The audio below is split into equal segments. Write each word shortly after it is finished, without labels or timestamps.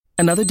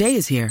Another day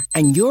is here,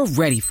 and you're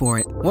ready for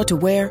it. What to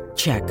wear?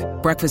 Check.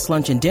 Breakfast,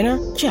 lunch, and dinner?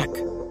 Check.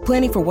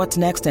 Planning for what's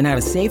next and how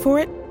to save for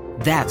it?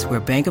 That's where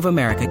Bank of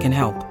America can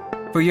help.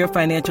 For your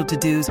financial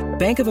to-dos,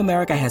 Bank of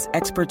America has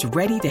experts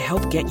ready to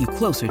help get you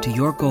closer to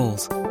your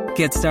goals.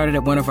 Get started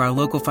at one of our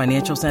local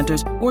financial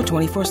centers or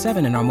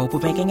 24/7 in our mobile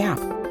banking app.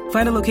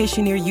 Find a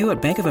location near you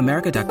at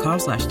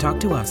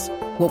bankofamerica.com/talktous.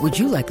 What would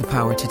you like the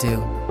power to do?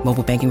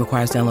 Mobile banking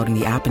requires downloading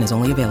the app and is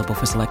only available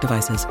for select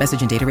devices.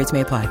 Message and data rates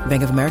may apply.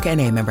 Bank of America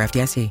N.A., member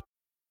FDIC.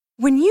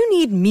 When you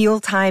need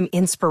mealtime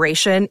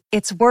inspiration,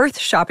 it's worth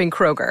shopping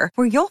Kroger,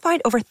 where you'll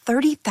find over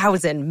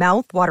 30,000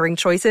 mouth-watering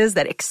choices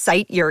that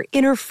excite your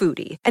inner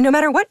foodie. And no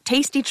matter what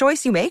tasty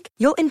choice you make,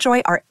 you'll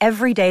enjoy our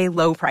everyday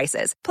low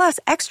prices, plus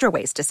extra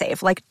ways to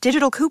save, like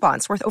digital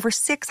coupons worth over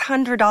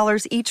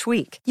 $600 each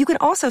week. You can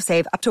also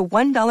save up to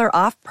 $1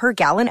 off per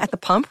gallon at the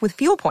pump with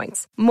fuel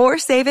points. More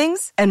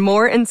savings and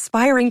more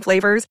inspiring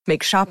flavors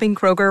make shopping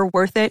Kroger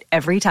worth it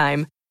every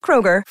time.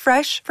 Kroger,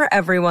 fresh for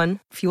everyone.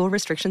 Fuel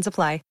restrictions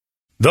apply.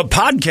 The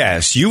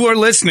podcast you are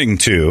listening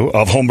to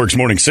of Holmberg's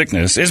Morning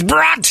Sickness is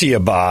brought to you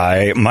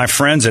by my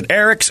friends at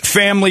Eric's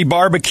Family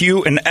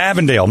Barbecue in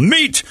Avondale.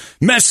 Meet,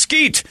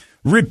 mesquite,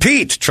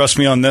 repeat. Trust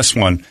me on this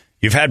one.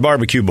 You've had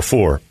barbecue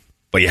before,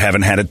 but you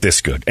haven't had it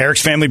this good.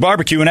 Eric's Family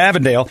Barbecue in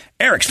Avondale,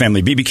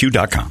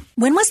 ericsfamilybbq.com.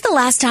 When was the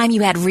last time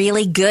you had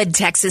really good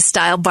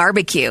Texas-style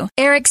barbecue?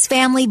 Eric's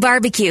Family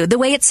Barbecue, the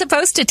way it's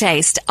supposed to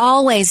taste.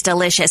 Always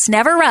delicious,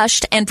 never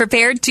rushed, and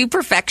prepared to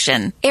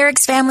perfection.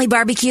 Eric's Family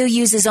Barbecue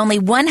uses only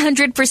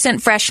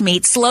 100% fresh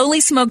meat,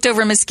 slowly smoked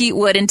over mesquite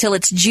wood until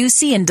it's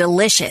juicy and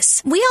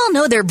delicious. We all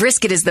know their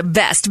brisket is the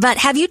best, but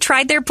have you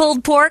tried their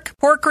pulled pork,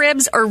 pork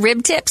ribs, or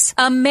rib tips?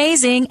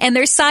 Amazing, and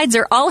their sides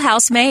are all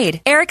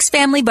house-made. Eric's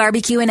Family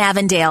Barbecue in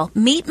Avondale.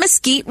 Meet,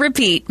 mesquite,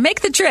 repeat.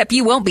 Make the trip.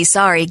 You won't be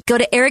sorry. Go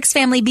to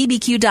ericsfamilybbq.com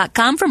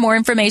for more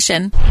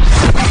information.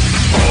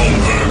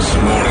 Holmberg's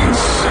Morning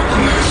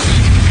Sickness.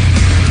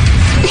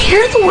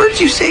 Hear the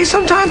words you say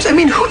sometimes? I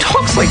mean, who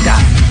talks like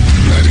that?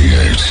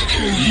 98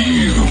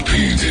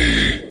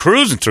 KUPD.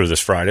 Cruising through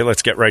this Friday.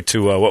 Let's get right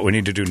to what we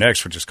need to do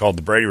next, which is called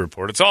the Brady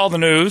Report. It's all the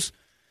news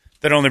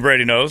that only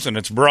Brady knows, and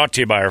it's brought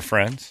to you by our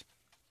friends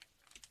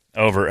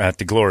over at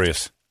the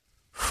glorious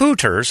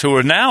Hooters, who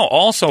are now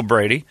also,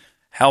 Brady,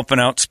 helping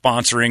out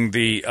sponsoring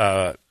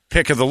the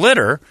pick of the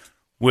litter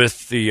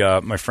with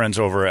the my friends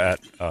over at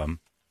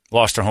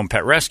Lost Our Home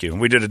Pet Rescue. And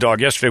we did a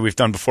dog yesterday we've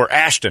done before,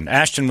 Ashton.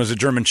 Ashton was a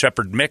German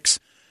Shepherd mix.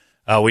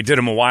 We did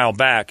him a while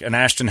back, and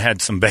Ashton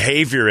had some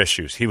behavior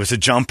issues. He was a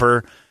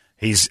jumper.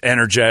 He's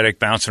energetic,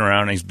 bouncing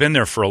around. And he's been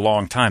there for a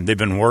long time. They've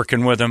been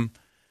working with him.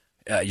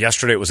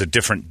 Yesterday it was a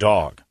different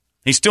dog.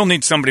 He still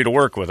needs somebody to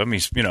work with him.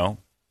 He's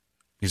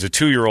a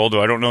 2-year-old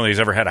who I don't know that he's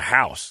ever had a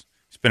house.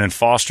 He's been in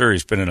foster.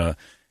 He's been in a...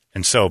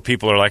 And so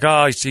people are like,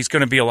 oh, he's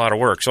going to be a lot of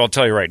work. So I'll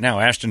tell you right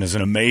now, Ashton is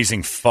an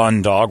amazing,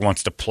 fun dog,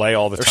 wants to play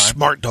all the time. They're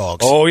smart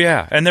dogs. Oh,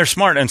 yeah. And they're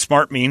smart. And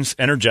smart means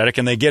energetic,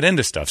 and they get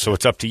into stuff. So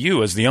it's up to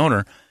you as the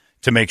owner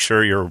to make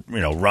sure you're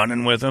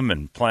running with them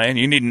and playing.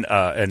 You need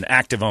an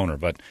active owner.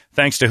 But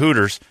thanks to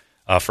Hooters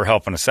for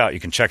helping us out. You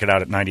can check it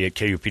out at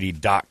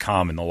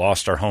 98kupd.com in the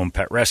Lost Our Home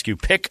Pet Rescue.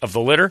 Pick of the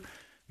litter.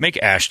 Make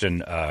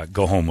Ashton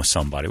go home with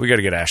somebody. We got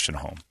to get Ashton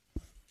home.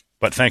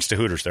 But thanks to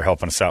Hooters, they're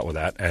helping us out with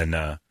that.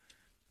 And,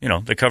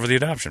 they cover the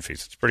adoption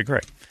fees. It's pretty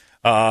great.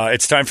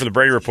 It's time for the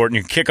Brady Report, and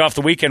you can kick off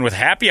the weekend with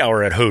happy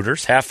hour at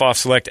Hooters. Half off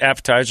select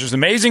appetizers,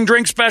 amazing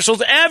drink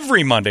specials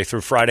every Monday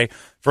through Friday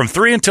from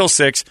 3 until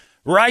 6,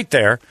 right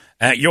there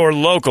at your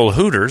local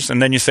Hooters.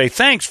 And then you say,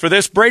 thanks for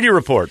this Brady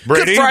Report.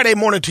 Brady? Good Friday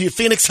morning to you,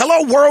 Phoenix.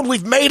 Hello, world.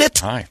 We've made it.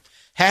 Hi.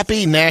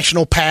 Happy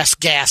National Pass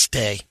Gas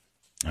Day.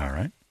 All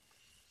right.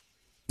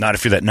 Not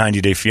if you're that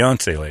 90-day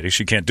fiance lady.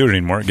 She can't do it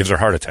anymore. It gives her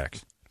heart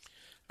attacks.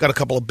 Got a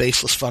couple of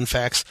baseless fun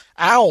facts.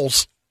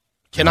 Owls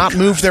cannot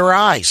move their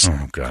eyes.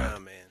 Oh, God. Oh,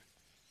 man.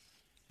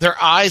 Their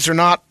eyes are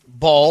not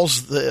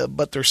balls,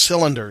 but they're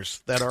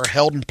cylinders that are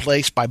held in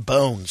place by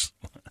bones.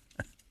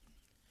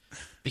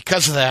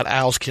 Because of that,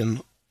 owls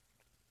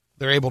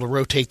they're able to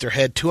rotate their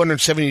head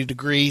 270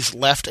 degrees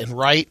left and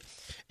right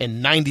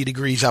and 90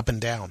 degrees up and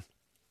down.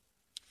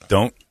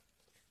 Don't.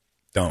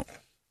 Next.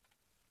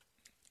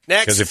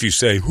 Because if you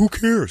say, who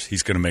cares,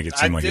 he's going to make it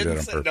seem like you did it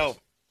on purpose. No.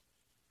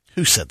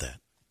 Who said that?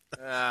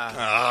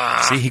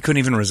 See, he couldn't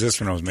even resist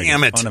when I was making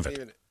fun of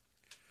it.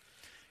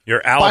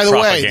 Your owl By the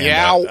propaganda.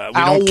 way, the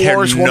owl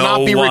wars will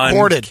not be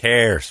recorded.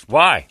 Cares.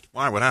 Why?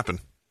 Why? What happened?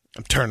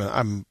 I'm turning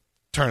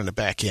it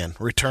back in.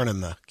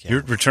 Returning the camera.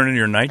 You're returning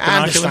your night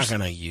I'm binoculars? just not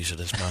going to use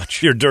it as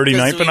much. Your dirty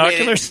night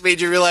binoculars?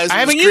 Made you realize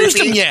I it was haven't used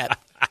creepy? them yet.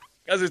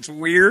 Because it's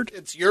weird.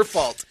 It's your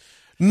fault.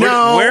 No,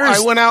 I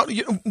went out.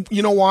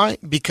 You know why?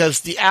 Because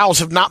the owls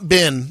have not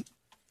been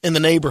in the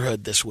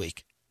neighborhood this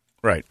week.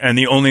 Right. And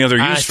the only other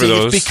use for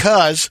those... It's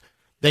because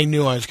they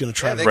knew I was going to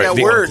try to... they got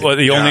word. Well,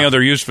 the only other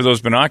use for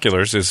those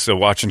binoculars is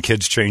watching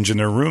kids change in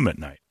their room at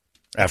night.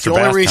 After the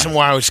bath only reason time.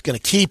 why I was going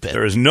to keep it.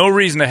 There is no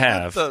reason to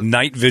have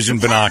night vision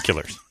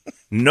binoculars.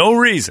 No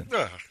reason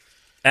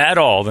at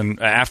all. Then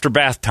after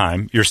bath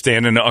time, you're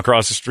standing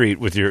across the street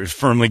with your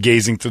firmly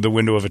gazing through the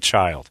window of a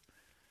child.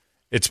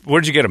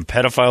 Where'd you get them?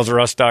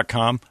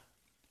 Pedophilesarus.com?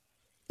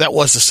 That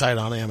was the site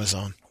on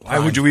Amazon. Why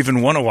would you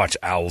even want to watch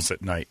owls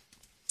at night?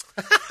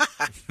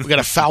 We got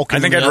a falcon. I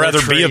think in I'd the rather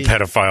other be a tree.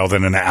 pedophile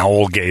than an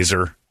owl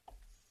gazer.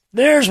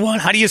 There's one.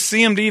 How do you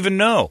see him to even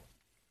know?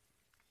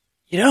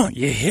 You don't.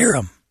 You hear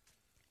him.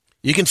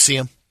 You can see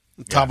him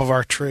on top of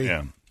our tree.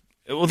 Yeah.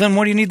 Well, then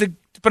what do you need the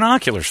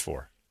binoculars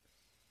for?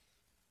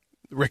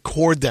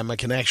 Record them. I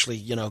can actually,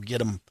 get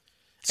them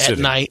at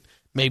Sitting. night.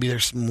 Maybe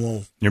there's some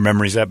little... Your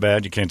memory's that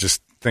bad? You can't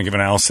just think of an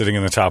owl sitting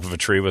in the top of a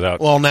tree without...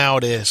 Well, now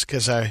it is,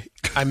 because I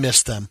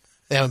missed them.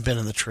 They haven't been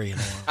in the tree in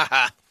a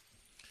while.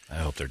 I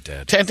hope they're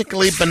dead.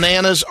 Technically,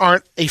 bananas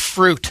aren't a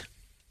fruit.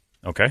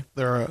 Okay.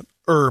 They're a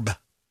herb.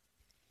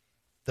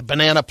 The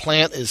banana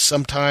plant is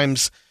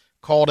sometimes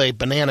called a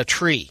banana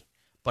tree,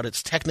 but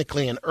it's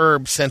technically an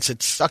herb since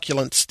it's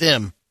succulent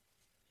stem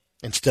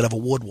instead of a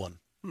wood one.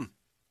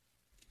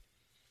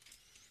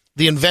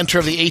 The inventor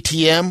of the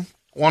ATM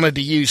wanted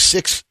to use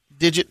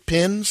 6-digit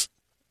pins,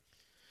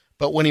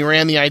 but when he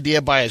ran the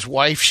idea by his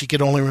wife, she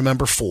could only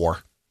remember 4.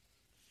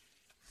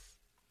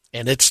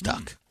 And it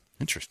stuck.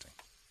 Interesting.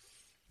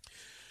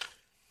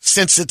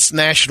 Since it's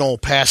National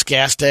Pass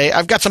Gas Day,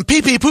 I've got some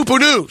pee-pee poo-poo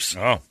news.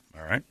 Oh, all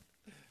right.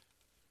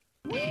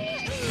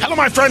 Hello,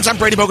 my friends. I'm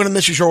Brady Bogan, and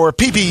this is your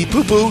pee-pee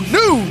poo-poo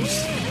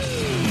news.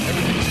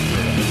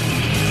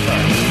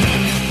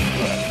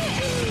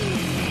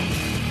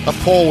 A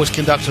poll was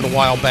conducted a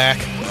while back,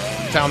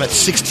 found that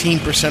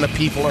 16% of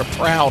people are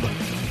proud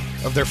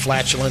of their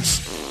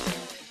flatulence.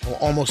 Will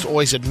almost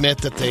always admit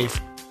that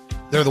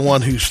they're the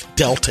one who's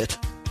dealt it.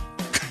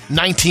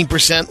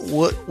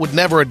 19% would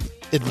never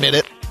admit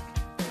it.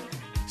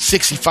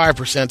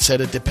 65%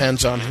 said it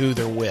depends on who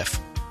they're with.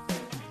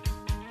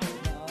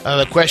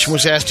 The question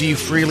was asked, do you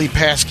freely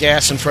pass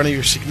gas in front of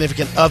your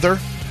significant other?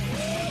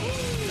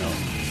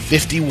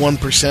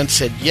 51%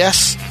 said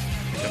yes.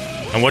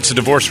 And what's the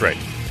divorce rate?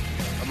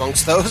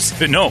 Amongst those?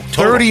 No,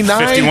 total.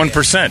 39.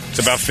 51%. It's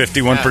about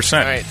 51%.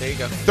 All right, there you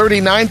go.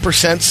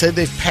 39% said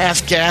they've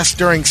passed gas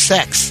during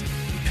sex.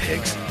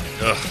 Pigs.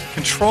 Ugh.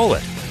 Control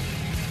it.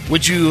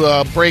 Would you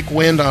break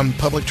wind on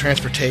public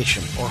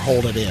transportation or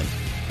hold it in?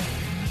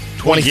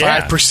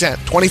 25%.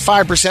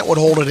 25% would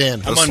hold it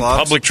in. I'm on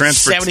public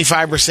transportation.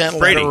 75% let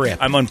Brady, it rip.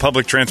 I'm on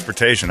public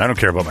transportation. I don't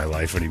care about my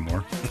life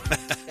anymore.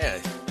 Yeah,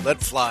 let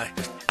it fly.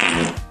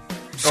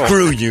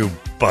 Screw you,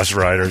 bus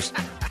riders.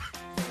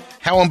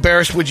 How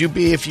embarrassed would you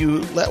be if you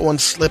let one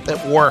slip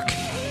at work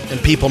and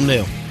people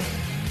knew?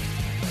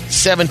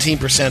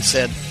 17%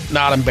 said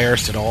not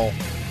embarrassed at all.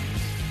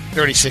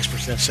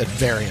 36% said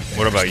very embarrassed.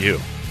 What about you?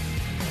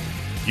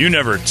 You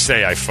never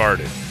say I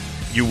farted.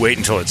 You wait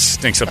until it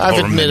stinks up the I've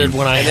whole room. admitted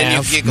when I And then you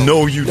have. giggle.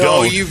 No, you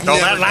don't. You've No,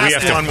 never. that last We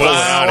have one to was pull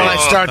it out When of I you.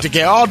 start to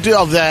get, I'll do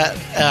that.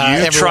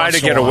 You every try once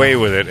to in a get away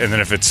while. with it, and then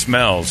if it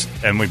smells,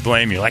 and we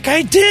blame you, like,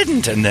 I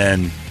didn't, and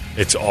then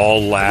it's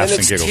all laughs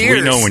and it's giggles. tears.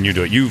 We know when you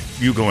do it.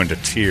 You go into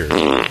tears.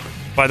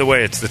 By the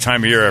way, it's the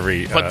time of year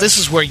every... But this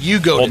is where you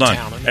go hold to on.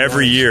 town.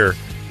 Every year,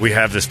 we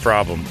have this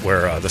problem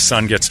where the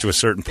sun gets to a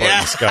certain part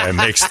of the sky and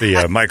makes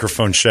the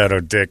microphone shadow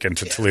dick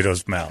into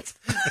Toledo's mouth.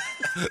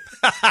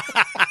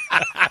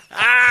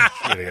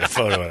 Gotta get a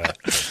photo of that.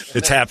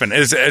 It's happened.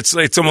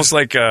 It's almost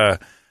like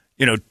it's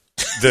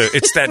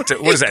that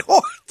what is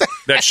that?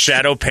 That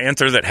shadow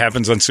panther that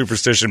happens on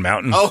Superstition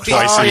Mountain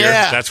twice a year.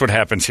 yeah. That's what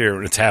happens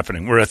here. It's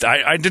happening.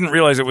 I didn't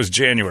realize it was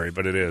January,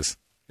 but it is.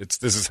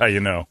 This is how you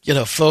know. Get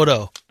a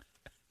photo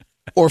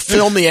or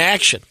film the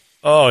action.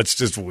 Oh, it's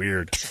just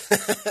weird.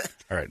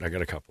 All right, I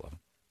got a couple of them.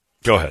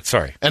 Go ahead.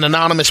 Sorry. An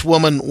anonymous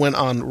woman went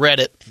on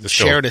Reddit,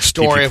 shared a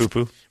story of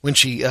pee-pee-poo-poo? when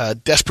she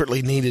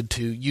desperately needed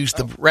to use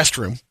the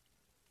restroom,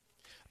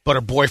 but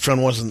her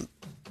boyfriend wasn't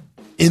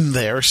in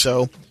there,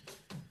 so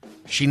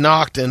she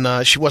knocked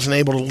and she wasn't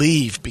able to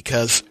leave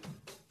because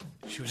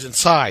she was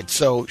inside,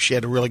 so she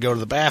had to really go to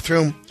the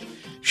bathroom.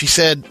 She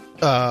said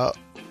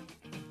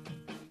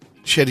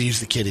she had to use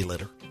the kitty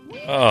litter.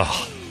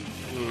 Oh,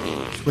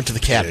 She went to the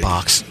cat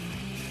box.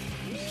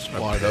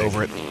 Squatted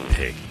over it.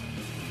 pig.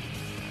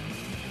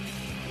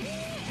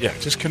 Yeah,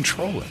 just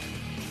control it.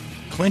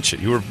 Clinch it.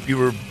 You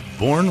were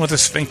born with a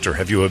sphincter.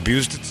 Have you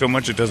abused it so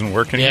much it doesn't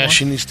work anymore? Yeah,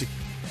 she needs to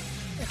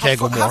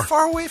kegel How more.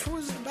 far away from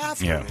was the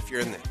bathroom Yeah. if you're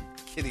in the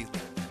kitty?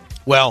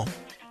 Well,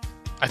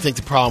 I think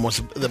the problem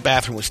was the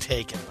bathroom was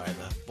taken by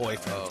the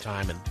boyfriend at the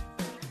time, and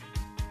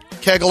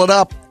kegel it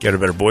up. Get a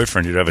better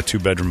boyfriend. You'd have a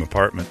 2-bedroom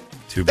apartment.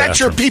 2 That's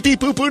your bathrooms. pee-pee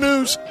poo-poo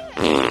news.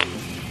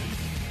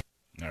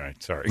 All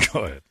right, sorry.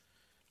 Go ahead.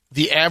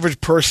 The average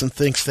person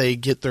thinks they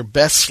get their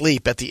best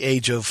sleep at the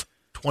age of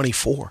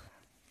 24,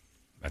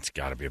 That's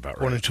got to be about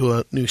according right. to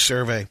a new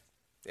survey.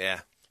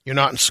 Yeah. You're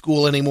not in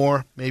school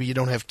anymore. Maybe you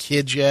don't have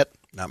kids yet.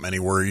 Not many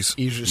worries.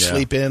 You usually Yeah.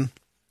 sleep in.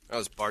 I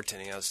was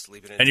bartending. I was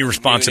sleeping in. Any noon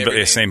responsibility,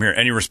 every day. same here.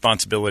 Any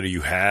responsibility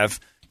you have,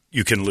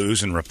 you can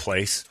lose and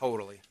replace.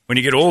 Totally. When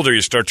you get older,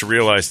 you start to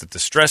realize that the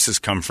stresses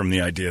come from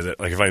the idea that,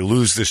 like, if I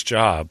lose this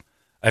job,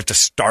 I have to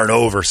start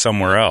over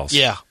somewhere else.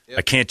 Yeah.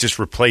 I can't just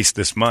replace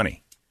this money.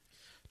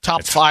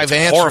 Top 5 it's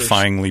answers.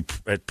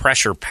 horrifyingly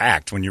pressure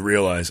packed when you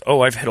realize, oh,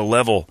 I've hit a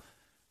level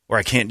where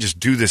I can't just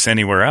do this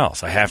anywhere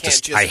else. I have can't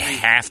to. just I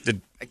have to.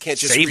 I can't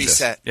just save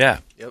reset. This. Yeah.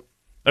 Yep.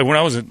 Like when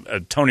I was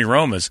at Tony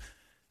Roma's,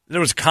 there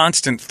was a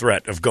constant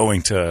threat of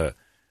going to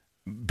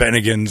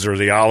Bennigan's or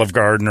the Olive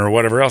Garden or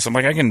whatever else. I'm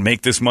like, I can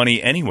make this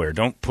money anywhere.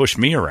 Don't push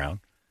me around.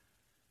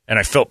 And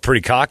I felt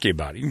pretty cocky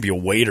about it. You can be a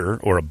waiter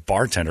or a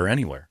bartender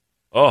anywhere.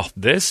 Oh,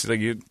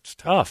 it's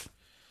tough.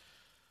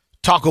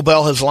 Taco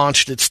Bell has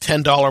launched its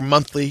 $10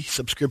 monthly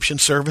subscription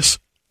service.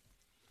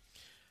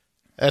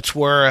 That's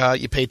where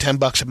you pay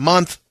 $10 a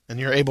month, and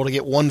you're able to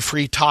get one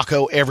free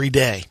taco every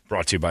day.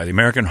 Brought to you by the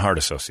American Heart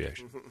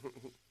Association.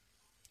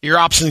 Your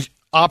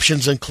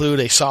options include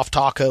a soft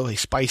taco, a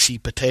spicy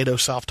potato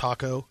soft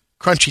taco,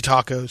 crunchy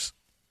tacos,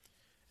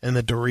 and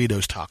the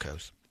Doritos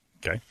tacos.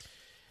 Okay.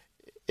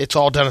 It's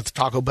all done at the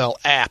Taco Bell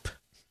app.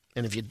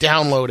 And if you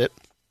download it,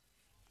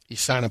 you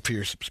sign up for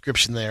your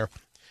subscription there.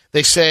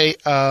 They say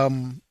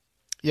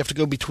you have to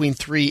go between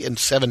 3 and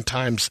 7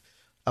 times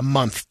a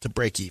month to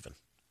break even.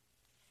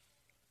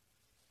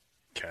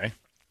 Okay.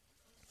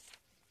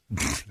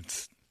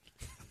 It's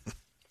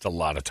a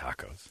lot of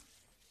tacos.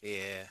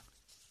 Yeah.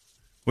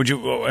 Would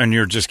you? And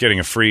you're just getting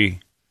you're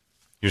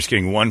just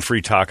getting one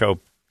free taco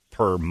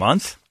per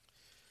month?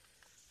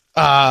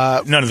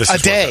 None of this a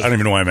is day. I don't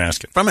even know why I'm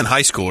asking. If I'm in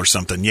high school or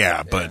something,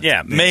 yeah, but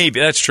Yeah, maybe.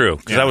 That's true.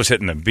 Because Yeah. I was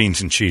hitting the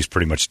beans and cheese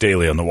pretty much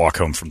daily on the walk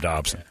home from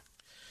Dobson.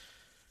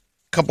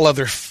 A couple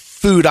other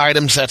food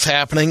items that's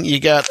happening. You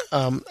got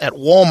at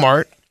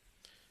Walmart,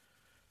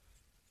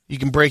 you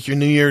can break your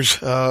New Year's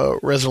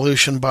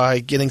resolution by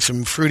getting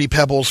some Fruity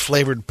Pebbles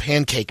flavored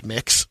pancake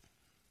mix.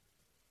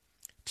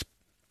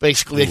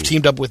 Basically, they've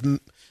teamed up with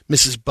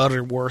Mrs.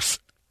 Butterworth.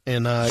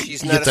 And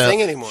She's you not a get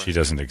thing anymore. She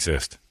doesn't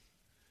exist.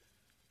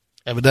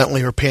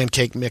 Evidently, her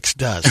pancake mix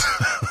does.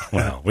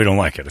 Well, we don't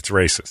like it. It's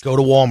racist. Go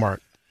to Walmart.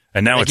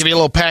 And now They it's give you a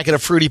little packet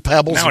of Fruity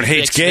Pebbles. now it and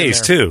hates mix it in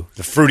gays there. too.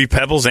 The Fruity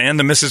Pebbles and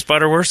the Mrs.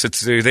 Butterworth.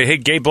 They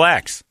hate gay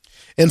blacks.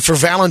 And for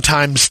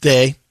Valentine's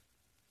Day,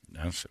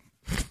 That's-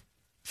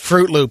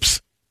 Fruit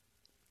Loops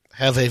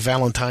have a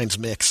Valentine's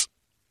mix.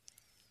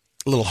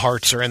 Little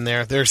hearts are in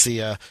there. There's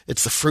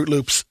it's the Fruit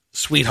Loops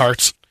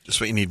Sweethearts.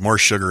 just what you need, more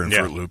sugar in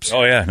yeah. Fruit Loops.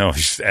 Oh yeah, no.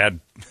 Just add.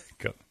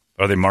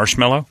 Are they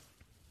marshmallow?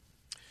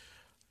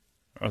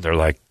 Oh, they're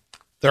like.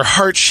 They're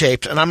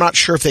heart-shaped, and I'm not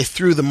sure if they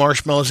threw the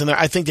marshmallows in there.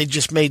 I think they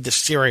just made the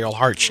cereal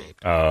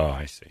heart-shaped. Oh,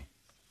 I see.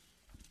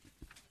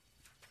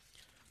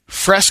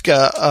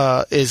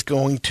 Fresca is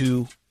going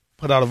to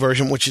put out a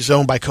version which is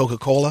owned by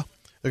Coca-Cola.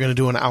 They're going to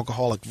do an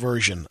alcoholic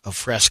version of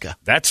Fresca.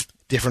 That's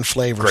Different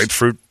flavors.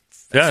 grapefruit.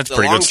 Yeah, that's the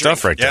pretty long good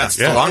stuff right Yeah, there. it's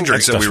the long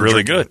drinks that that's we were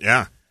really drinking. good.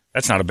 Yeah.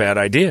 That's not a bad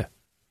idea.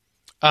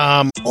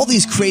 All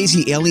these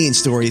crazy alien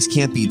stories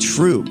can't be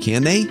true,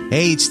 can they?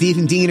 Hey, it's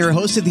Stephen Diener,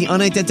 host of the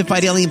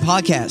Unidentified Alien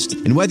Podcast.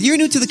 And whether you're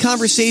new to the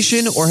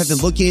conversation or have been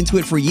looking into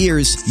it for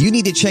years, you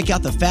need to check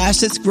out the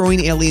fastest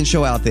growing alien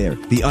show out there,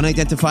 the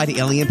Unidentified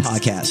Alien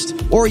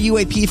Podcast, or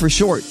UAP for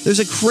short.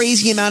 There's a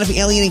crazy amount of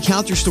alien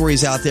encounter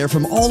stories out there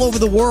from all over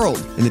the world.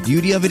 And the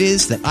beauty of it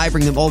is that I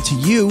bring them all to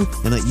you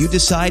and let you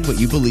decide what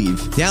you believe.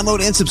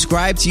 Download and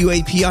subscribe to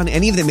UAP on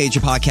any of the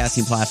major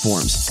podcasting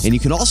platforms. And you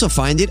can also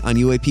find it on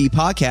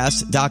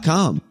UAPpodcast.com.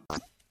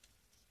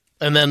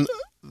 And then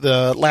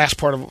the last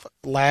part of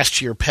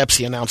last year,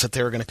 Pepsi announced that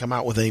they were going to come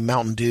out with a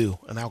Mountain Dew,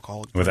 an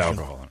alcoholic With version.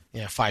 alcohol in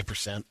it. Yeah,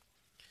 5%.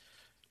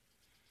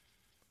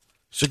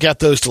 So got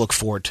those to look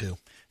forward to.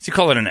 So you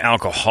call it an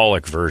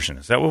alcoholic version.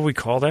 Is that what we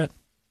call that?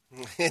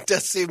 It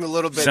does seem a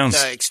little bit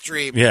Sounds-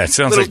 extreme. yeah, it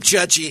sounds a little like-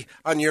 judgy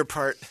on your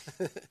part.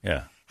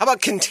 Yeah. How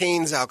about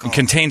contains alcohol? It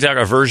contains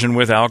a version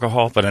with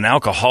alcohol, but an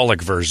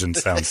alcoholic version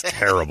sounds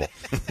terrible.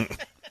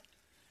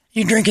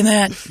 You drinking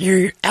that?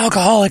 You're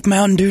alcoholic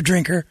Mountain Dew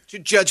drinker. Did you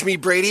judge me,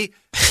 Brady?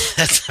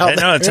 That's how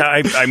No, it's how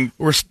I'm.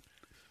 we're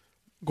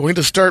going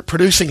to start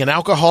producing an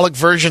alcoholic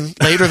version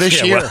later this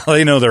Yeah, year. well,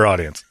 they know their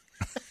audience.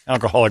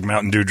 Alcoholic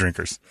Mountain Dew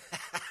drinkers.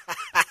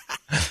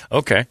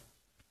 Okay.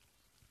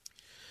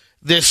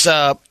 This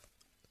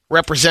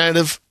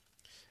representative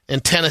in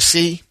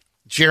Tennessee,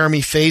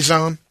 Jeremy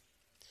Faison,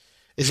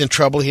 is in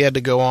trouble. He had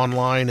to go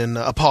online and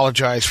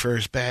apologize for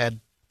his bad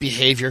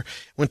behavior.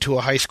 Went to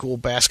a high school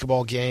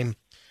basketball game,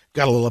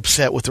 got a little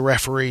upset with the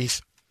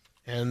referees,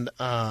 and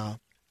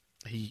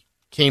he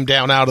came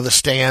down out of the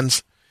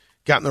stands,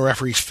 got in the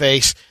referee's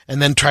face,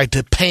 and then tried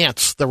to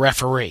pants the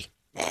referee.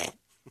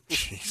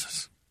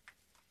 Jesus.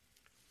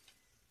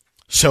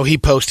 So he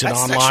posted That's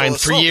online, sexual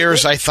for assault, years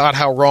isn't it? I thought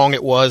how wrong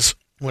it was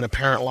when a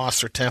parent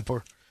lost their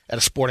temper at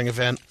a sporting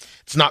event.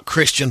 It's not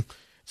Christian.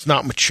 It's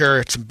not mature.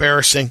 It's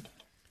embarrassing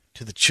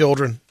to the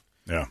children.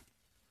 Yeah.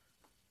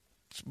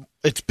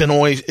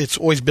 It's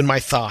always been my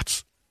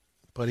thoughts.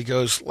 But he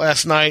goes,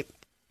 last night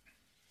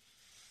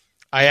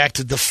I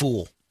acted the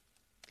fool.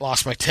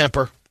 Lost my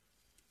temper.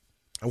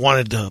 I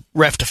wanted the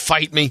ref to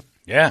fight me.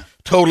 Yeah.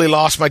 Totally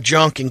lost my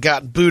junk and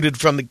got booted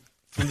from the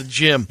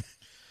gym.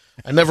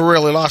 I never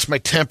really lost my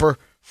temper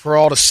for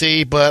all to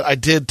see, but I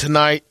did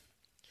tonight.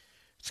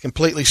 It's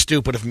completely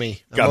stupid of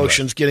me. God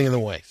Emotions getting in the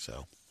way.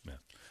 So,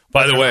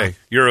 By the way,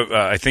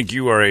 I think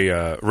you are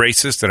a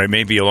racist, and I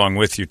may be along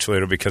with you,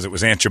 Toledo, because it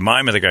was Aunt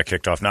Jemima that got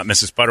kicked off, not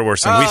Mrs.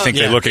 Butterworth, and we think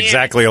yeah. they look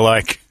exactly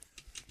alike.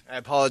 I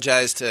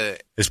apologize to.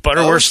 Is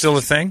Butterworth Most- still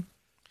a thing?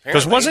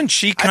 Because wasn't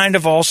she kind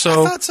of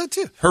also... I thought so,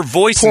 too. Her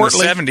voice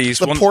Portly, in the 70s...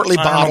 the portly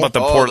I don't know bottle. about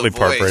the Oh, portly the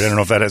part, voice. right? I don't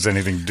know if that has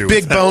anything to do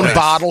Big with bone that.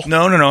 bottle.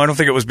 No. I don't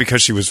think it was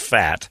because she was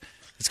fat.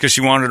 It's because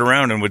she wandered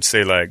around and would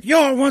say, like,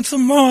 y'all want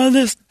some more of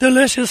this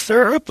delicious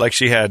syrup? Like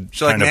she had...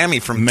 She's like kind of Mammy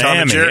from Tom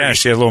and Jerry. Yeah,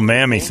 she had a little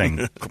Mammy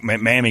thing,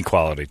 Mammy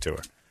quality to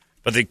her.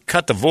 But they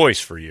cut the voice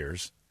for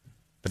years.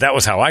 But that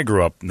was how I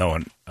grew up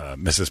knowing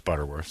Mrs.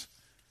 Butterworth.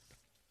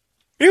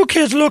 You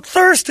kids look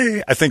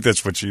thirsty. I think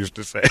that's what she used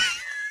to say.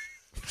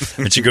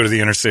 And she'd go to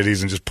the inner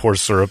cities and just pour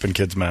syrup in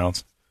kids'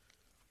 mouths.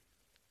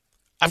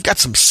 I've got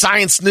some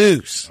science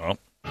news. Oh,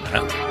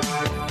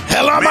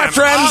 Hello, my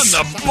friends.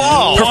 On the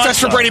ball.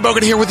 Professor Brady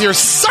Bogan here with your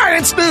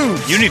science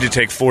news. you need to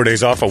take 4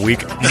 days off a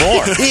week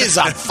more. He is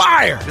on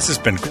fire. This has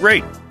been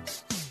great.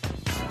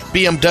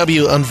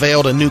 BMW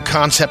unveiled a new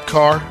concept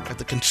car at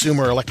the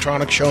Consumer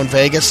Electronics Show in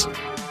Vegas.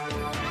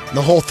 And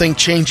the whole thing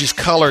changes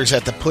colors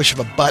at the push of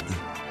a button.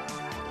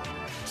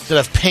 Instead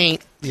of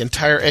paint, the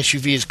entire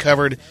SUV is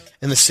covered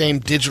in the same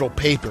digital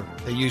paper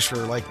they use for,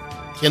 like,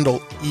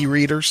 Kindle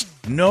e-readers.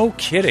 No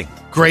kidding.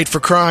 Great for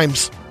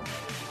crimes.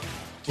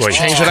 Wait,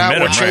 change it out. commit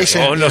We're 'em, right?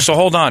 chasing. Oh, no, so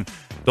hold on.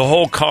 The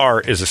whole car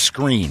is a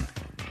screen,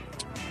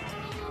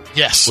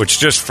 Yes. which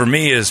just for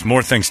me is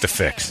more things to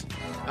fix.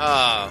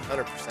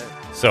 100%.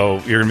 So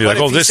you're going to be like,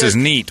 But oh, if he this says- is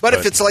neat. But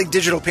if it's like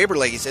digital paper,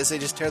 like he says, they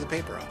just tear the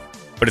paper off.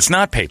 But it's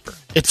not paper.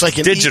 It's like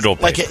an digital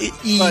like paper.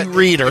 an But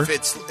e-reader. If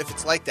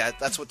it's like that,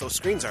 that's what those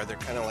screens are. They're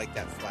kind of like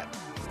that flat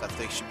stuff.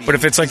 They should be. But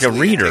if it's like a easily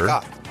reader, take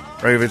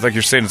off. right? If it's like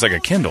you're saying it's like a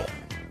Kindle.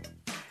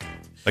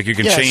 Like you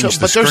can Yeah, change the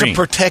but screen. there's a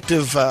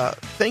protective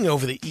thing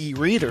over the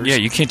e-readers. Yeah,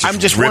 you can't just I'm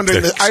just rip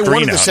wondering. the I screen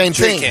wanted the out same and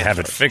thing. have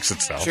it fix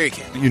itself. Sure you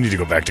can. You need to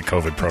go back to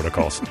COVID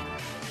protocols.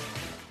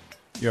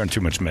 You're on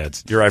too much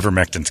meds. Your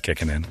ivermectin's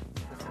kicking in.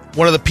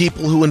 One of the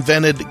people who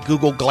invented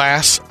Google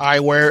Glass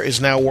eyewear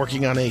is now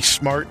working on a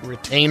smart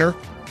retainer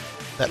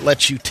that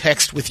lets you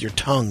text with your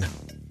tongue.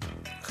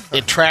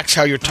 It tracks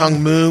how your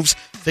tongue moves,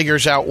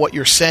 figures out what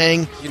you're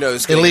saying. You know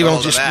who's It'll getting even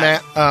hold of just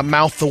that.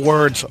 mouth the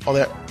words. All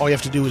you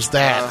have to do is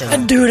that.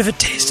 I'd do it if it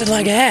tasted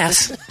like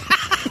ass.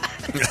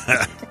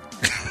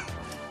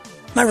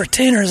 My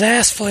retainer is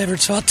ass flavored,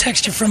 so I'll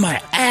text you from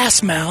my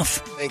ass mouth.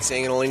 Thanks,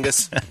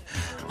 Angalingus.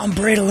 I'm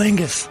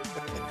Bradalingus,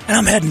 and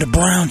I'm heading to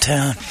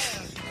Browntown.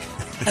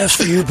 That's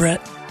for you,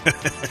 Brett.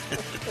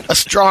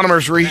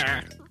 Astronomers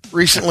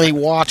recently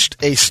watched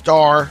a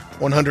star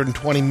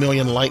 120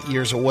 million light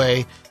years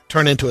away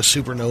turn into a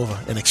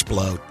supernova and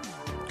explode.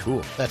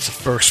 Cool. That's a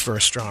first for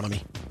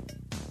astronomy.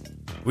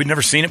 We'd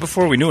never seen it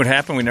before. We knew it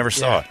happened. We never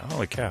saw it.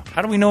 Holy cow.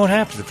 How do we know it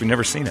happens if we've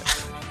never seen it?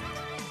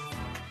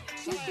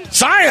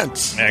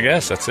 Science! I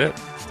guess that's it.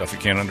 Stuff you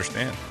can't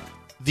understand.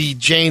 The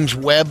James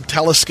Webb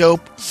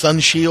Telescope sun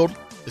shield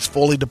is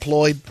fully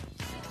deployed.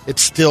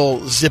 It's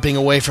still zipping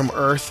away from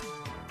Earth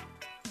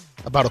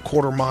about a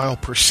quarter mile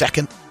per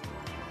second.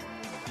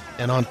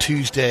 And on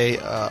Tuesday,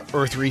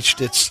 Earth reached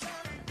its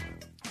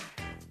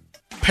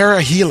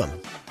perihelion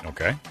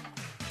Okay.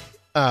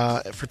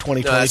 for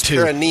 2022. No, that's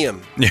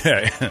perineum.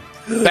 Yeah.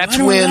 That's I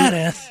know when what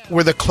that is.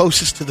 we're the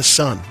closest to the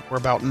sun. We're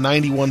about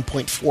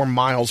 91.4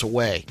 miles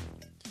away.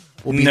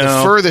 We'll be no,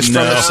 the furthest from the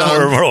We're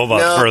sun. a lot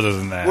No, further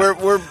than that.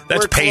 That's we're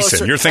pacing.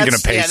 closer. You're thinking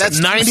of That's-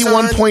 pacing. yeah, that's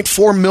from the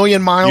sun. 91.4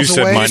 million miles you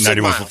said away. mine, You said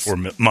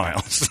 91.4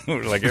 miles.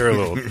 Like you're a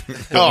little.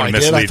 Oh, I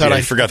did? I thought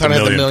I forgot thought the I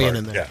had the million million part.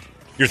 in there. Yeah,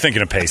 you're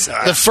thinking of pacing.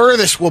 The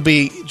furthest will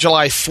be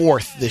July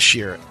 4th this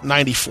year,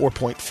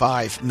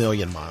 94.5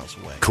 million miles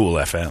away. Cool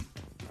FM.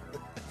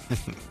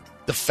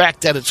 The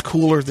fact that it's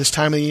cooler this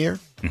time of the year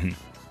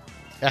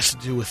has to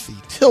do with the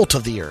tilt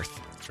of the Earth,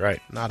 That's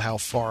right. not how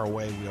far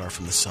away we are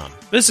from the sun.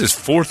 This is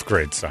fourth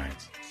grade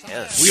science.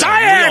 Yes. We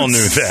all knew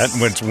that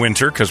when it's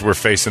winter because we're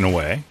facing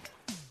away,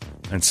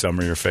 and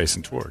summer you're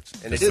facing towards.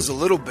 And it is a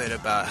little bit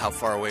about how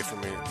far away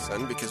from the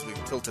sun because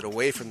we've tilted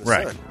away from the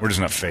Right. sun. We're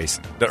just not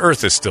facing. The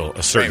Earth is still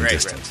a certain Right,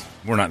 distance.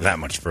 We're not that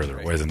much further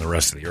away than the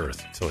rest of the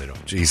Earth until they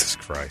don't. Jesus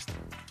Christ.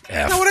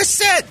 That's not what I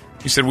said.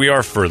 You said we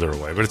are further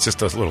away, but it's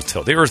just a little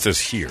tilt. The Earth is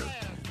here.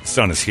 The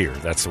sun is here.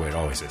 That's the way it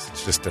always is.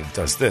 It's just that it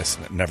does this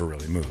and it never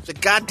really moves. The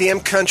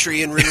goddamn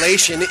country in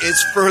relation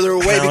is further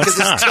away No, because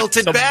not. it's tilted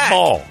It's a back.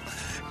 ball.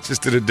 It's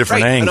just at a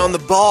different Right. angle. And on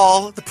the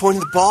ball, the point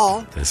of the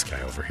ball. This guy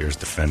over here is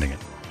defending it.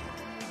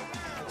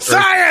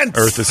 Science!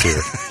 Earth is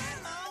here.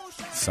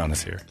 Sun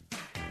is here.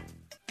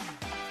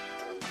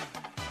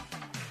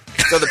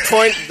 So the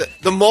point,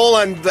 the mole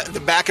on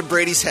the back of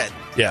Brady's head.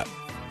 Yeah.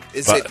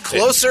 Is it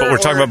closer? But we're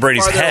talking or about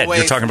Brady's farther head. away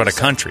You're talking from about a the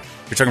sun? country.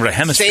 You're talking about a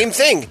hemisphere. Same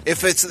thing.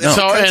 If it's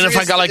So, and if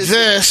I go like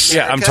this,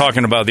 Yeah, I'm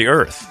talking about the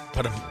Earth.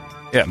 but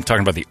Yeah, I'm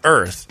talking about the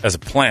Earth as a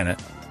planet.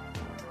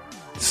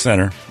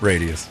 Center,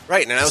 radius.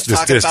 Right, and I was This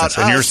talking distance.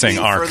 about And you're us saying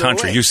being our further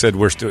country. away. You said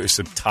you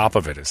said top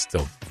of it is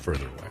still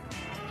further away.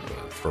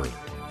 Further.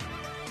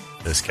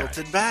 This guy.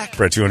 tilted back.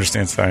 Brett, do you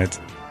understand science?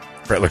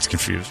 Brett looks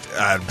confused.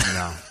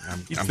 No.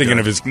 He's I'm thinking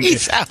good. of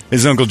He's out.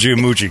 his uncle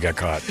Giamucci got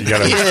caught. You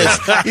gotta he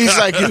is. He's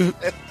like,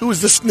 who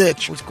was the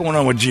snitch? What's going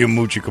on with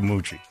Giamucci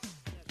Camucci?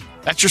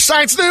 That's your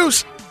science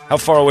news. How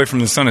far away from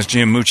the sun is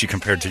Giamucci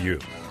compared to you?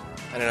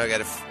 I don't know. I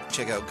got to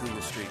check out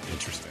Google Street View.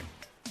 Interesting.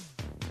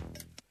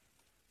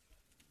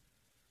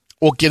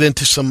 we'll get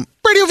into some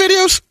radio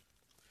videos.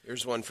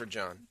 Here's one for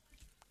John.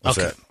 What's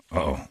that?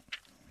 Uh-oh.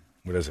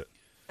 What is it?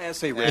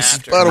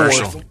 Mrs.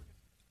 Butterworth.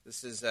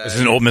 This is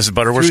an old Mrs.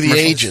 Butterworth Through the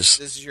commercial? ages.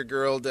 This is your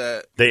girl.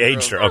 They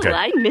aged her. Okay.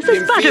 I'm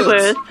Mrs.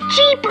 Butterworth.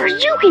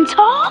 Jeepers, you can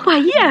talk? Why,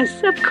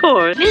 yes, of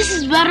course.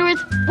 Mrs.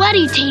 Butterworth, why do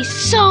you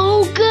taste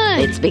so good?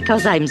 It's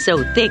because I'm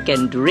so thick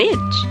and rich.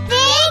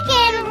 Thick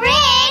and rich?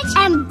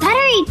 And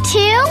buttery,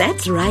 too?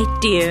 That's right,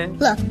 dear.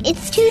 Look,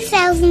 it's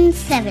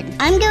 2007.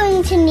 I'm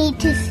going to need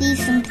to see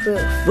some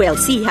proof. Well,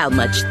 see how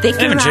much thicker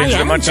I haven't changed I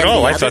am it much than at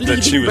all. the I thought other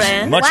that she was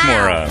leading brand. much Wow,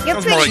 more... you're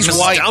Sounds more like pretty Mrs.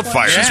 white.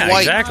 Doubtfire. She's yeah, white.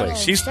 exactly.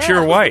 She's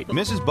pure white.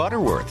 Mrs.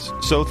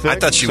 Butterworth. So thick, I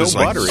thought she was so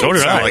like- buttery. So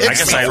did I. I It's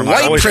guess I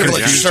white always privilege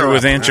confused her syrup.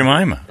 with Aunt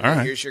Jemima. All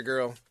right. Here's your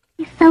girl.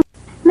 So,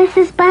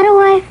 Mrs.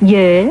 Butterworth,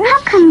 Yes? how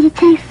come you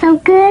taste so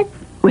good?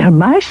 Well,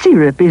 my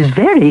syrup is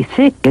very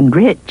thick and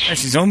rich. Yeah,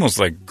 she's almost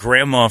like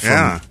Grandma from...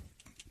 Yeah.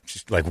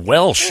 She's like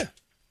Welsh.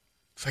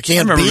 It's like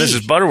Aunt remember B.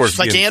 Mrs. Butterworth She's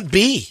like being Aunt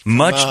B. from,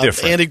 much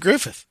different. Andy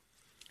Griffith.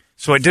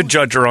 So I did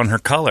judge her on her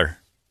color.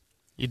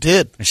 You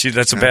did. And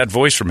that's a bad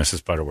voice for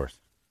Mrs. Butterworth.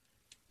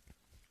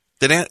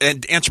 Did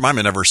Aunt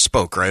Jemima never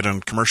spoke, right, on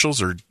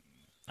commercials, or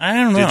I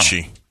don't know. did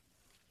she?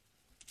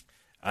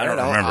 I don't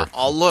All right, remember.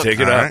 I'll look. Take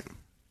it All up. right.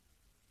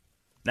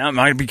 Now it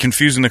might be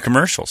confusing the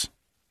commercials.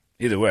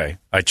 Either way,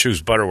 I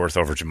choose Butterworth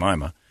over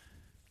Jemima.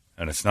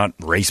 And it's not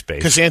race-based.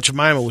 Because Aunt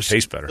Jemima was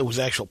Tastes better. It was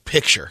actual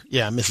picture.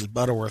 Yeah, Mrs.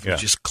 Butterworth Yeah.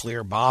 was just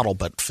clear bottle,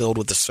 but filled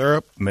with the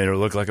syrup. Made her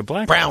look like a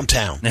black Brown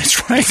Town.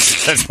 That's right.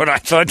 That's what I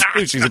thought,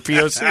 too. She's a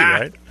POC,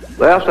 right?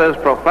 This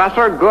is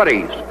Professor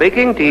Goody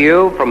speaking to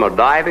you from a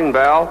diving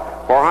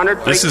bell 400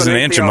 feet This is an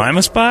beneath Aunt the ocean,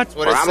 Jemima spot?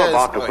 where I'm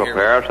about to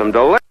prepare some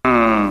delicious,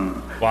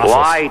 Waffles.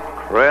 light,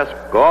 crisp,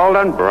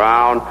 golden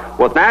brown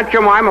with Aunt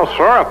Jemima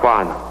syrup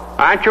on them.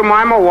 Aunt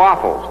Jemima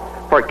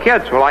waffles for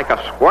kids who like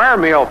a square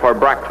meal for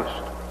breakfast.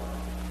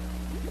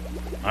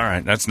 All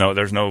right. There's no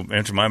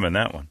Aunt Jemima in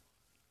that one.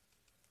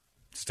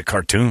 It's the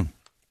cartoon.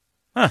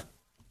 Huh.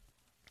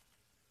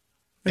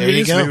 There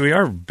you go. Maybe we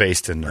are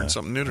based in... Learn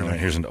something new all today. right,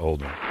 here's an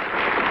old one.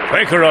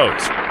 Quaker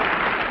Oats.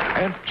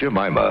 Aunt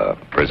Jemima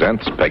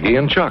presents Peggy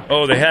and Chuck.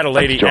 Oh, they had a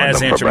lady Let's join as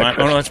them Aunt for Jemima.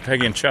 breakfast. Oh, no, that's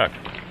Peggy and Chuck.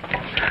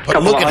 But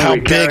Couple look of at how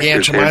hungry big Aunt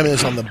characters Jemima here.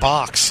 is on the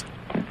box.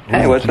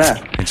 Hey, what's that?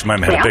 Aunt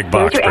Jemima had a big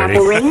box, Here's your Brady.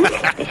 apple rings,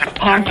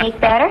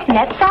 pancake batter,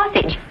 net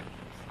sausage.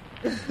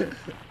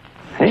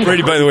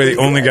 Brady, by the way,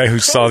 the only guy who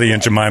saw the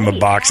Aunt Jemima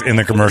box in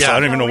the commercial. Yeah. I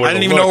don't even know where I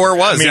didn't to even look. know where it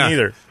was, Me yeah.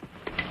 neither.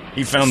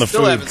 He found the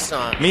Still food. haven't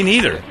saw it. Me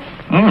neither.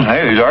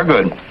 Hey, these are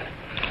good.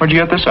 Where'd you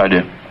get this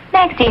idea?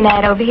 Thanks,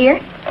 D-Night over here.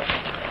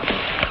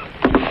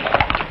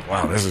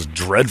 Wow, this is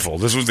dreadful.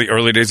 This was the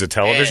early days of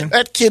television.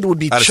 That kid would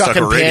be I'd have stuck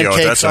chucking a radio at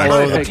that pancakes all time.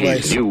 over the Peggy's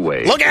place. new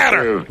way. Look at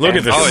her. Look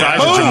at the Oh, size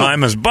yeah. of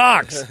Jemima's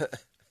box.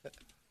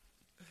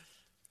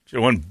 She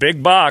had one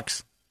big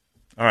box.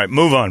 All right,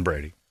 move on,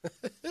 Brady.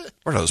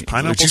 What are those,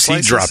 pineapple Did you see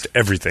he slices? dropped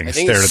everything I and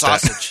think stared it's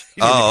at that? sausage.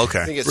 Oh, I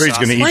okay. think it's Brady's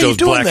going to sausage. eat Why are you those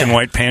doing black that? and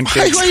white Why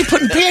pancakes. are you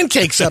putting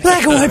pancakes up?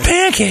 Black and white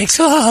pancakes.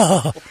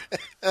 Oh,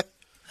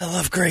 I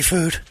love great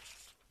food.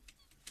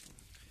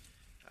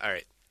 All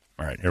right.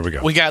 All right, here we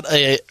go. We got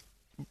a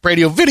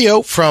radio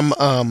video from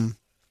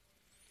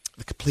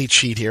the complete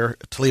sheet here.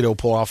 Toledo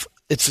pull off.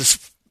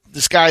 It's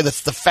this guy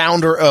that's the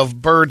founder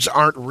of Birds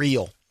Aren't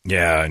Real.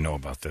 Yeah, I know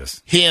about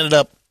this. He ended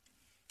up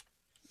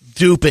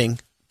duping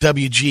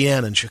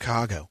WGN in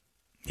Chicago.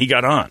 He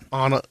got on.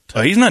 On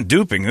He's not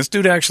duping. This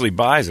dude actually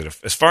buys it.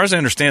 As far as I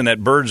understand,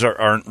 that birds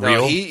aren't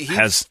No, real.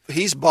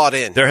 he's bought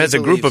in. There He has a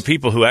group of believes-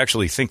 people who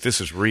actually think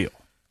this is real.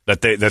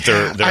 That they're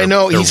I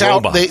know they're he's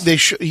robots.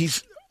 out.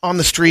 He's on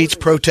the streets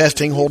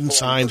protesting, holding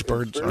signs.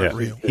 Birds aren't Yeah.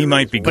 real. He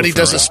might be, but he goofing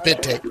does a around.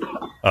 spit take.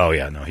 Oh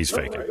yeah, no, he's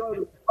faking.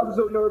 I'm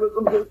so nervous.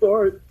 I'm so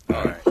sorry.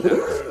 All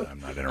right, I'm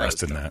not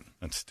interested in that.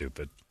 That's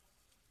stupid.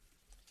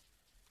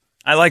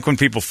 I like when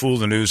people fool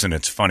the news and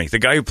it's funny. The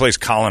guy who plays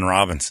Colin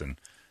Robinson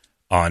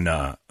on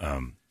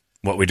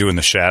What We Do in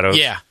the Shadows,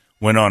 Yeah.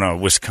 went on a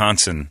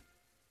Wisconsin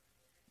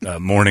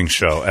morning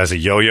show as a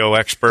yo-yo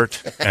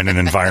expert and an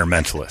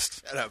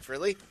environmentalist. Shut up,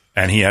 really?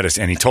 And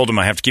he told him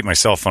I have to keep my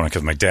cell phone on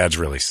because my dad's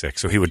really sick.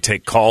 So he would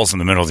take calls in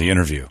the middle of the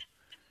interview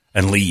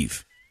and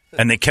leave.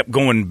 And they kept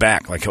going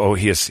back like, oh,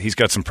 he's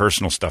got some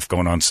personal stuff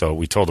going on. So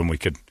we told him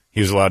he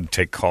was allowed to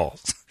take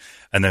calls.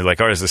 And they're like,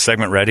 all right, is the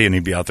segment ready? And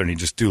he'd be out there and he'd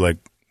just do like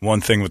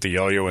one thing with the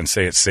yo-yo and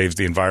say it saves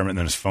the environment. And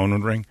then his phone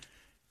would ring.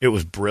 It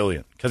was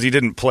brilliant because he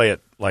didn't play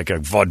it like a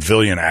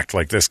vaudevillian act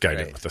like this guy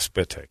did with the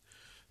spit take.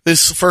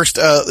 This first,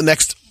 the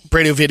next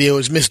radio video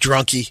is Miss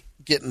Drunky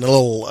getting a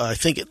little, I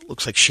think it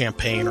looks like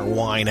champagne or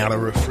wine out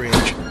of her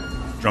fridge.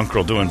 Drunk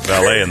girl doing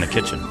valet in the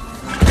kitchen.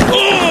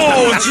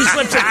 Oh, she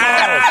slipped it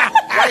out.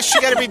 Why has she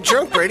got to be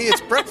drunk, Brady?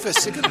 It's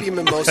breakfast. It could be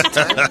mimosa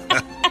time.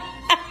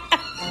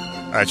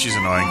 All right, she's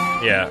annoying.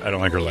 Yeah, I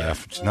don't like her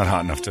laugh. She's not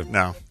hot enough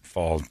to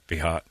fall, be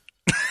hot.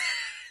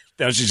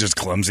 Now she's just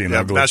clumsy and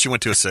ugly. Now she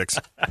went to a 6.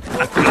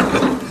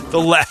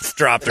 The laugh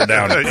dropped her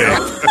down.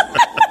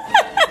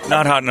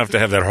 Not hot enough to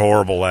have that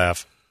horrible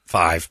laugh.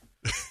 5.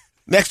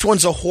 Next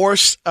one's a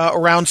horse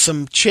around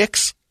some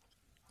chicks.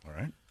 All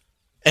right.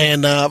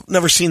 And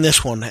never seen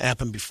this one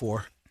happen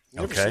before.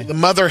 Okay. The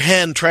mother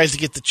hen tries to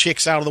get the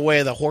chicks out of the way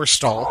of the horse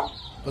stall,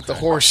 but the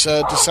horse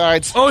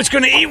decides... Oh, it's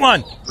going to eat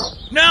one.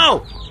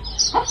 No.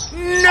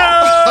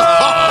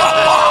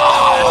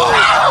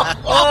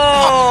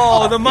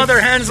 Oh, the mother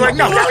hen's like,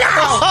 no. Look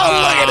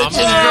at it.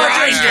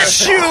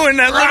 Just chewing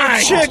that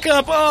little chick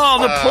up.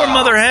 Oh, the poor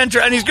mother hen.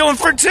 And he's going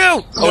for 2.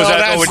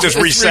 Oh, it just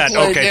reset.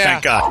 Replayed, okay, yeah.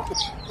 thank God.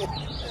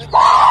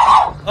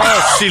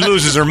 Oh, she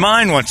loses her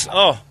mind once.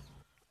 Oh.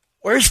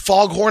 Where's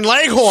Foghorn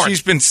Leghorn?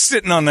 She's been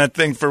sitting on that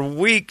thing for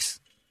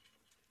weeks.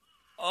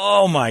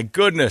 Oh, my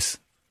goodness.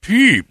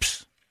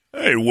 Peeps.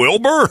 Hey,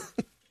 Wilbur.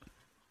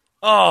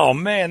 Oh,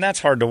 man, that's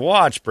hard to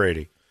watch,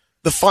 Brady.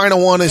 The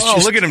final one is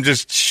just... look at him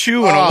just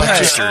chewing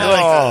away.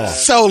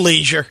 So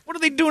leisure. What are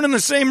they doing in the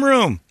same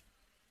room?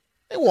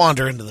 They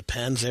wander into the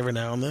pens every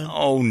now and then.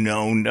 Oh,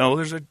 no.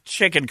 There's a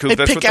chicken coop.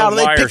 They pick out of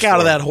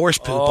that horse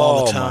poop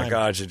all the time. Oh, my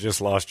God. You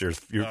just lost you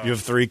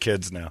have 3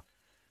 kids now.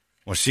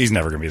 Well, she's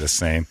never going to be the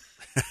same.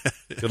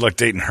 Good luck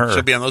dating her.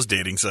 She'll be on those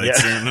dating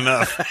sites soon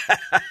enough.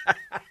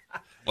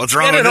 What's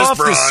wrong with this this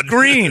broad? the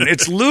screen.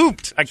 It's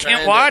looped. I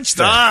can't watch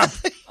that.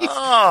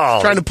 Oh.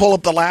 Trying to pull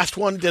up the last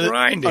one.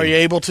 Grinding. Are you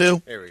able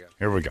to?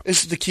 Here we go.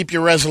 This is to keep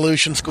your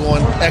resolutions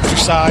going.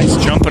 Exercise.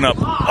 Jumping up.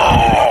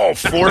 Oh,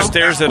 4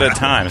 stairs at a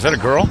time. Is that a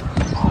girl?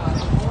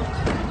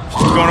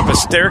 She's going up a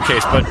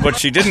staircase, but what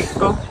she didn't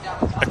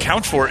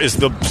account for is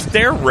the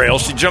stair rail.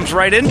 She jumps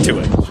right into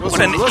it. What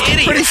an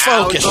idiot. Pretty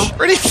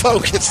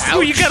focused.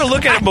 Oh, you got to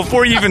look at it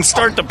before you even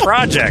start the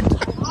project.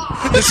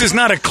 This is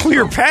not a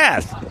clear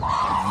path.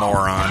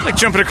 Moron. Like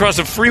jumping across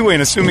a freeway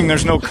and assuming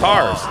there's no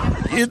cars.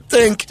 You'd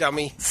think.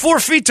 Dummy. 4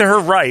 feet to her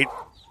right,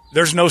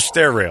 there's no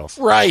stair rails.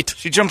 Right.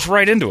 She jumps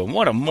right into him.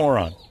 What a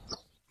moron.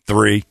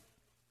 3.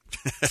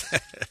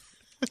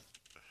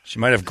 She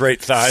might have great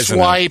thighs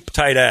and a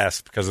tight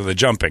ass because of the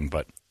jumping,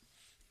 but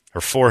her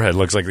forehead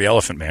looks like the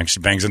Elephant Man. She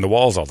bangs into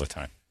walls all the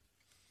time.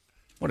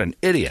 What an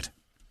idiot.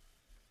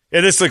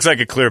 Yeah, this looks like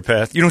a clear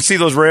path. You don't see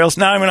those rails?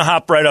 Now I'm going to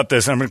hop right up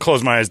this and I'm going to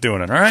close my eyes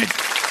doing it, all right?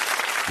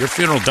 Your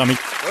funeral, dummy.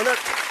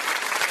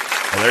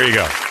 Well, there you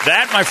go.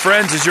 That, my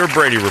friends, is your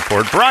Brady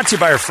Report. Brought to you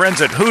by our friends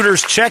at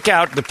Hooters. Check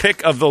out the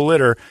pick of the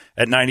litter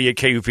at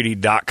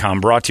 98kupd.com.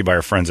 Brought to you by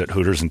our friends at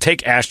Hooters. And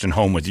take Ashton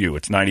home with you.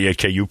 It's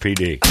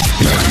 98kupd.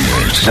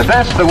 The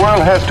best the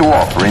world has to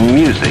offer in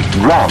music,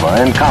 drama,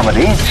 and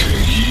comedy.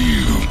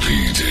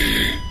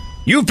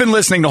 You've been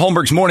listening to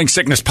Holmberg's Morning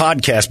Sickness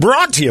Podcast,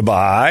 brought to you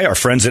by our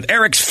friends at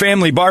Eric's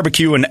Family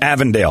Barbecue in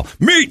Avondale.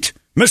 Meet,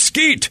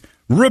 mesquite,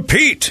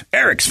 repeat.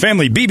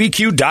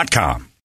 Eric'sFamilyBBQ.com.